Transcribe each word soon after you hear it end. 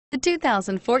The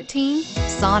 2014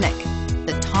 Sonic.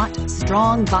 The taut,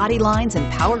 strong body lines and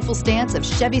powerful stance of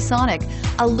Chevy Sonic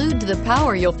allude to the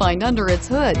power you'll find under its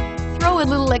hood. Throw a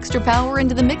little extra power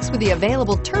into the mix with the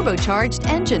available turbocharged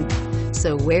engine.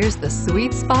 So where's the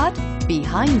sweet spot?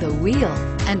 Behind the wheel,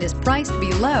 and is priced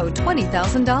below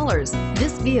 $20,000.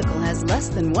 This vehicle has less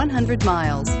than 100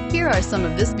 miles. Here are some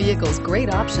of this vehicle's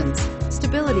great options: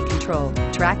 stability control,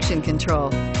 traction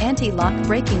control, anti-lock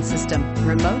braking system,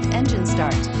 remote engine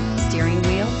start, steering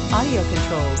wheel audio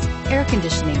controls, air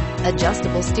conditioning,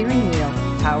 adjustable steering wheel,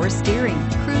 power steering,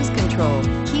 cruise control,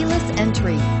 keyless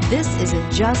entry. This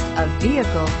isn't just a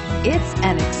vehicle, it's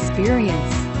an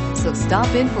experience. So stop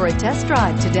in for a test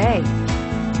drive today.